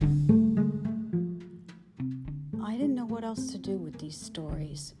do with these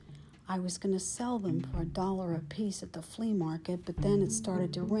stories. I was going to sell them for $1 a piece at the flea market, but then it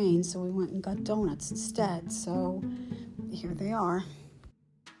started to rain, so we went and got donuts instead. So here they are.